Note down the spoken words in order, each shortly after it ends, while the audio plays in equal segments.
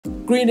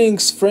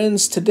Greetings,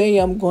 friends. Today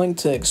I'm going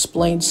to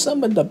explain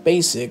some of the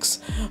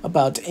basics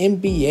about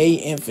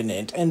NBA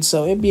Infinite. And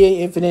so NBA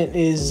Infinite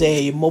is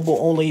a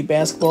mobile-only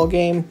basketball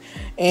game,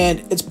 and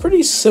it's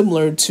pretty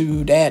similar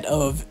to that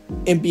of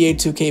NBA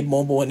 2K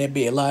Mobile and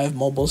NBA Live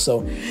Mobile.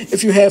 So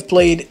if you have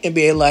played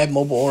NBA Live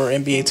Mobile or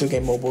NBA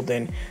 2K Mobile,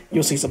 then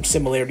you'll see some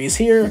similarities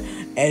here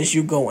as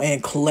you go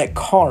and collect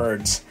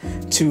cards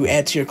to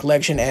add to your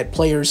collection, add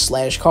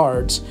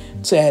players/cards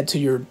to add to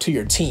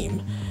your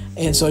team.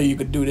 And so you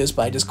could do this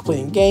by just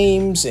completing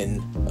games and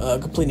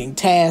completing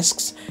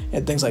tasks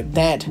and things like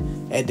that,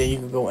 and then you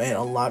can go and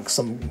unlock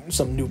some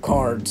new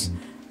cards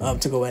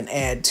to go and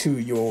add to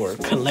your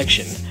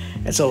collection.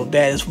 And so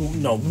that is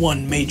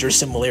one major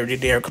similarity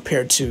there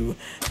compared to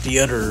the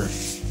other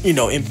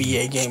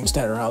NBA games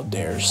that are out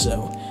there.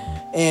 So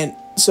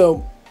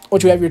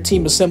once you have your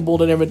team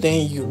assembled and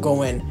everything, you can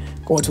go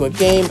into a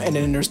game, and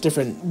then there's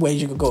different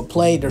ways you can go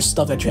play. There's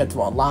stuff that you have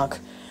to unlock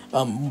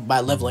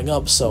by leveling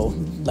up. So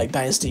like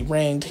Dynasty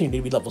ranked, you need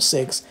to be level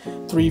 6,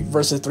 3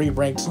 versus 3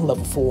 ranked,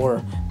 level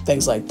 4,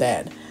 things like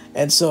that.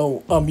 And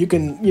so you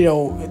can,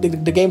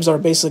 the games are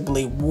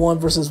basically 1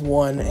 versus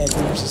 1 and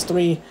 3 versus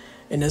 3.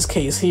 In this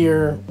case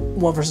here,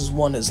 1 versus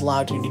 1 is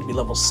locked. You need to be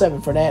level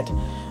 7 for that.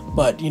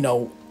 But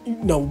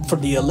for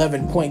the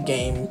 11-point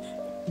game,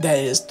 that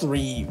is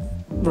 3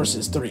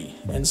 versus 3.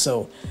 And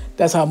so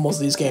that's how most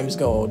of these games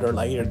go. They're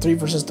like either 3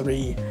 versus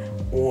 3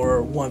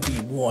 or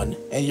 1v1,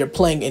 and you're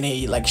playing in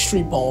a like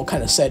street ball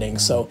kind of setting.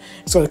 So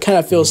it kind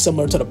of feels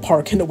similar to the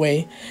park in a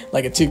way,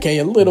 like a 2K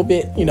a little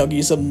bit, give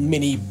you some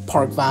mini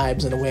park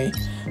vibes in a way.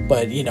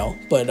 But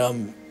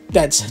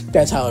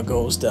that's how it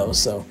goes though.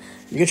 So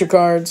you get your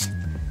cards,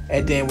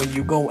 and then when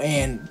you go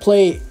and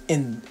play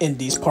in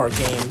these park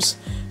games,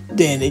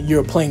 then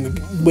you're playing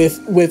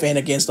with and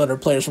against other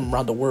players from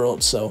around the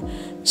world. So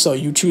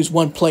you choose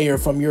one player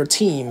from your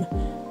team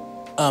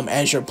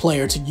as your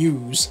player to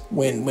use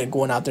when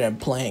going out there and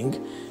playing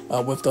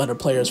with the other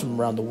players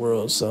from around the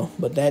world.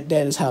 But that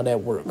is how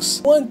that works.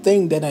 One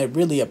thing that I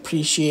really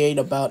appreciate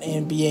about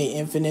NBA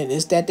Infinite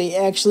is that they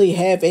actually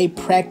have a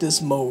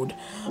practice mode,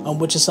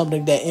 which is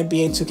something that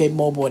NBA 2K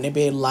Mobile and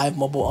NBA Live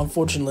Mobile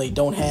unfortunately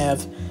don't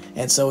have.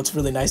 And so it's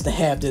really nice to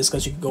have this,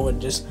 because you can go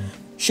and just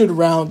shoot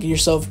around, get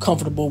yourself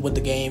comfortable with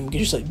the game,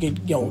 get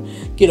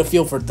a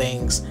feel for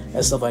things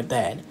and stuff like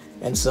that.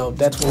 And so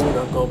that's where we're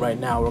going to go right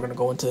now. We're going to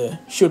go into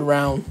shoot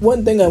around.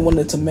 One thing I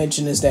wanted to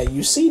mention is that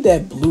you see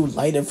that blue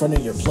light in front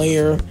of your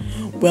player.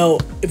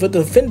 Well, if a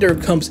defender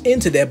comes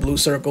into that blue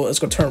circle, it's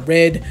going to turn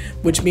red,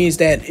 which means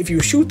that if you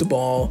shoot the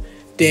ball,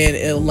 then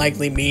it'll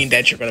likely mean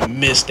that you're going to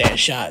miss that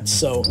shot.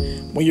 So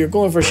when you're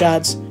going for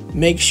shots,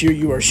 make sure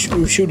you are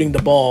shooting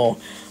the ball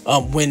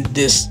when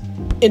this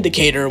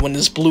indicator, when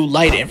this blue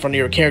light in front of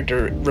your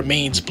character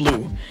remains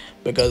blue.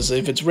 Because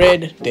if it's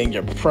red, then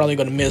you're probably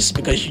going to miss,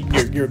 because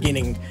you're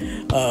getting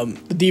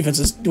the defense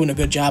is doing a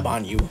good job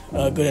on you,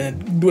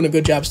 doing a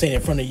good job staying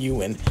in front of you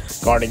and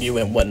guarding you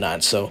and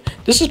whatnot. So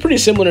this is pretty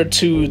similar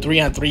to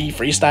 3-on-3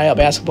 freestyle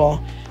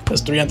basketball,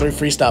 because 3-on-3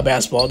 freestyle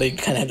basketball, they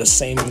kind of have the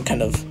same it's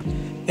kind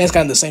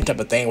of the same type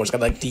of thing, where it's got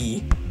like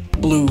the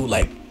blue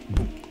like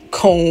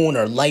cone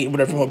or light,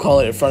 whatever you want to call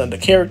it, in front of the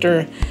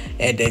character,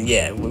 and then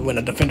when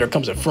a defender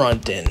comes in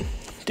front,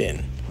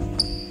 then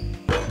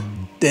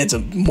that's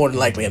more than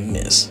likely a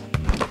miss.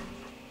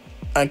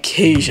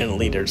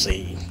 Occasionally there's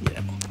a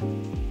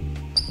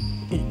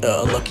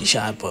lucky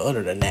shot, but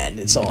other than that,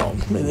 it's an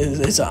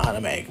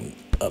automatic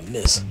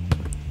miss.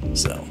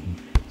 So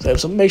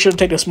make sure to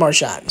take a smart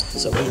shot.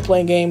 So when you're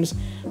playing games,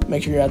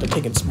 make sure you're out there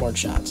taking smart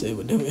shots.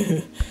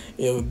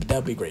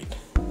 That'd be great.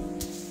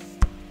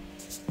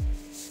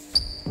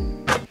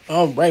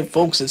 All right,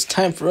 folks, it's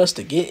time for us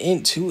to get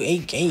into a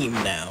game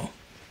now.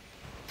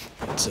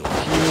 So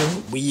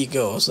here we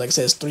go. So like I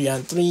said, it's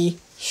 3-on-3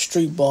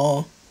 street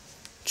ball.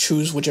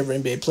 Choose whichever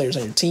NBA players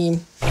on your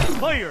team,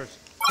 players,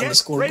 and the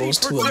score goes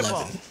to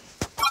 11.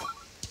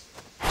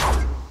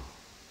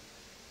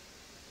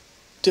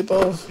 Tip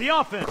off. The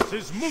offense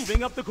is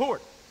moving up the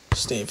court.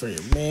 Stay in front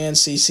of your man.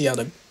 See how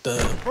the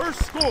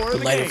first score the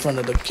light in front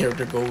of the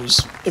character goes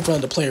in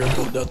front of the player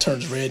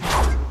turns red.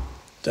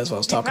 That's what I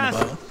was talking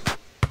about.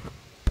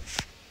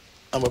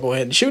 I'm gonna go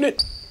ahead and shoot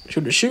it.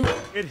 Shoot.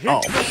 It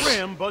hits the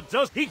rim, but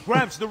he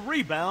grabs the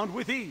rebound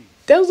with ease.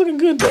 That was looking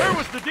good though. Where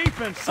was the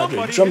defense?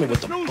 Somebody hit the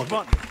snooze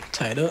button.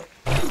 Tied up.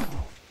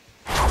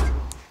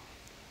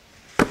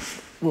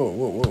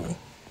 Whoa.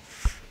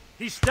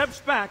 He steps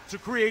back to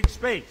create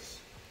space.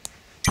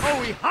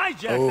 Oh, he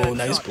hijacked that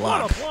nice shot.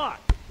 block. What a block.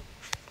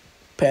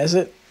 Pass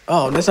it.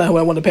 Oh, that's not who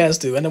I want to pass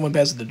to. I didn't want to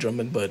pass it to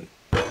Drummond, but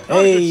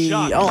hey,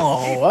 I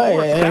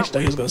actually thought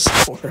he was going to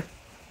score.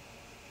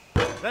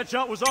 That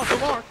shot was off the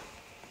mark.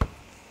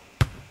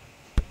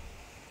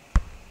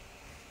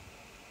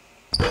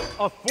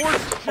 A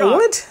forced shot.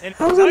 What?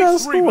 How was that not a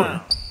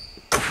score?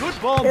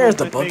 Good ball. There's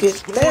the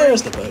bucket.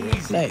 There's the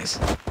bucket. Nice.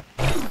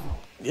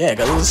 Yeah,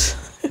 because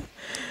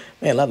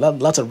man,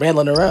 lots of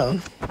rattling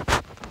around.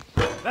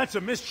 That's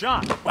a missed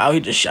shot. Wow, he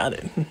just shot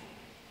it.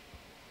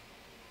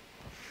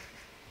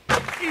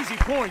 Easy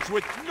points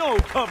with no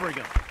covering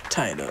him.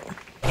 Tied up.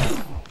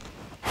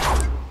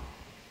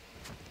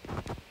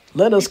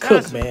 Let us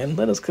cook, man.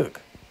 Let us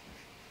cook.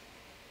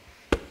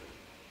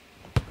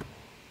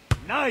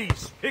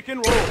 Nice pick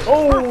and roll.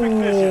 Oh. Perfect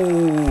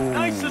vision.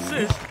 Nice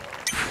assist.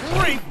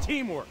 Great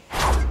teamwork.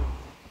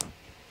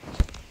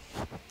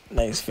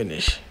 Nice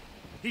finish.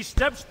 He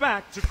steps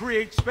back to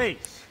create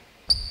space.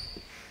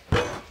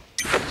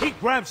 He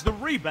grabs the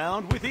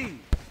rebound with ease.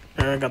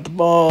 I got the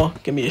ball.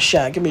 Give me a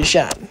shot. Give me a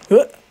shot.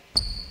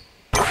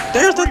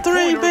 There's the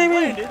three,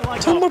 baby.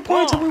 Like 2 more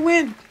points and we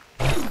win.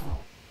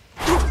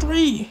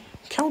 3.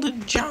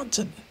 Keldon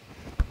Johnson.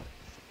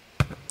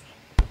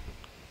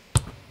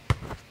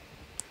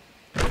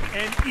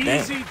 An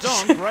easy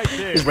dunk right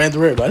there. Just ran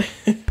through everybody.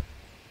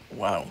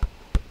 Wow.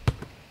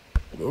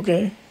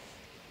 Okay.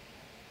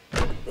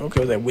 Okay,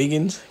 was that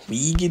Wiggins?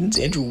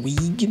 Andrew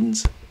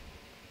Wiggins?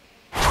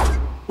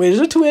 Wait, is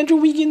there 2 Andrew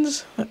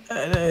Wiggins?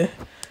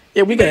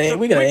 Yeah, we got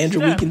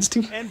Andrew Wiggins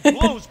too. And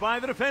blows by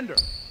the defender.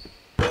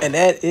 And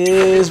that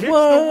is what?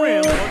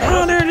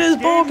 Oh, there it is,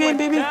 ball game,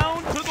 baby.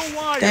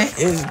 That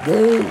is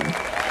good.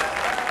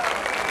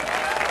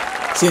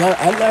 See,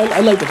 I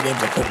like the games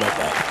that cook like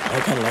that. I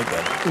kind of like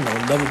that.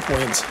 11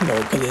 points,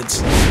 because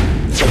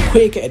it's so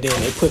quick, and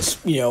then it puts,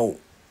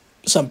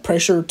 some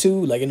pressure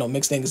too, like,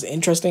 makes things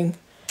interesting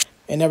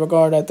in that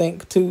regard, I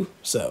think, too.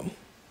 So,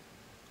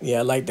 yeah,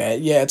 I like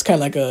that. Yeah, it's kind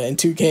of like in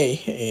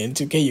 2K. In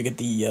 2K, you get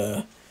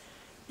the,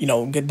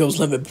 get those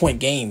 11-point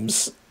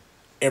games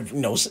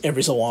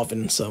every so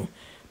often. So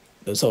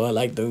I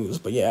like those.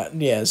 But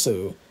yeah.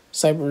 So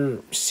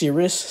Cyber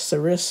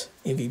Cirrus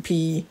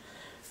MVP.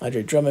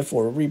 Andre Drummond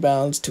 4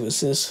 rebounds, 2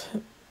 assists,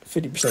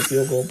 50%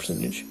 field goal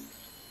percentage.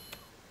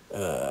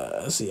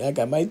 Let's see, I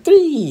got my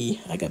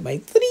 3.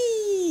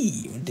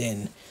 And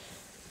then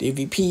the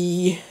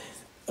MVP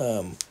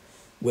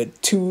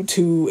with 2,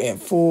 2,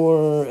 and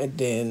 4. And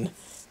then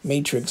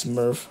Matrix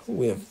Murph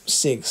with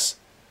 6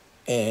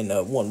 and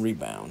 1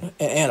 rebound.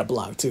 And a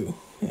block, too.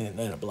 And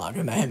a block.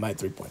 And I had my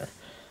 3-pointer.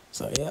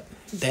 So, yeah,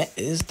 that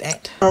is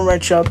that.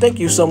 Alright, y'all. Thank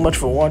you so much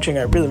for watching.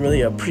 I really, really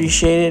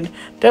appreciate it.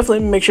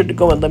 Definitely make sure to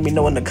go and let me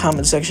know in the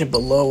comment section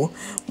below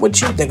what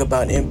you think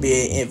about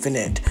NBA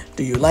Infinite.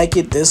 Do you like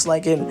it,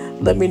 dislike it?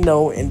 Let me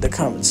know in the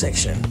comment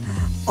section.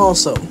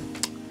 Also,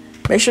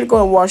 make sure to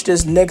go and watch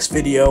this next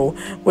video,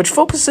 which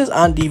focuses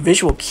on the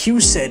visual cue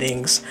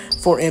settings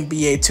for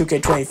NBA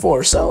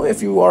 2K24. So,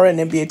 if you are an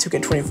NBA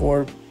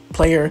 2K24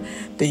 player,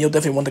 then you'll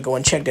definitely want to go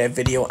and check that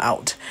video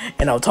out.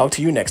 And I'll talk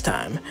to you next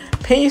time.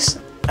 Peace.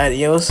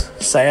 Adios,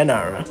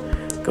 sayonara.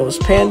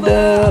 Ghost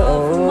Panda,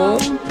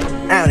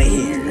 out of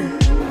here.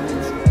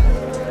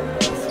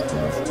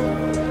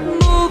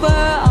 Mover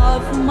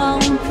of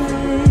mountains.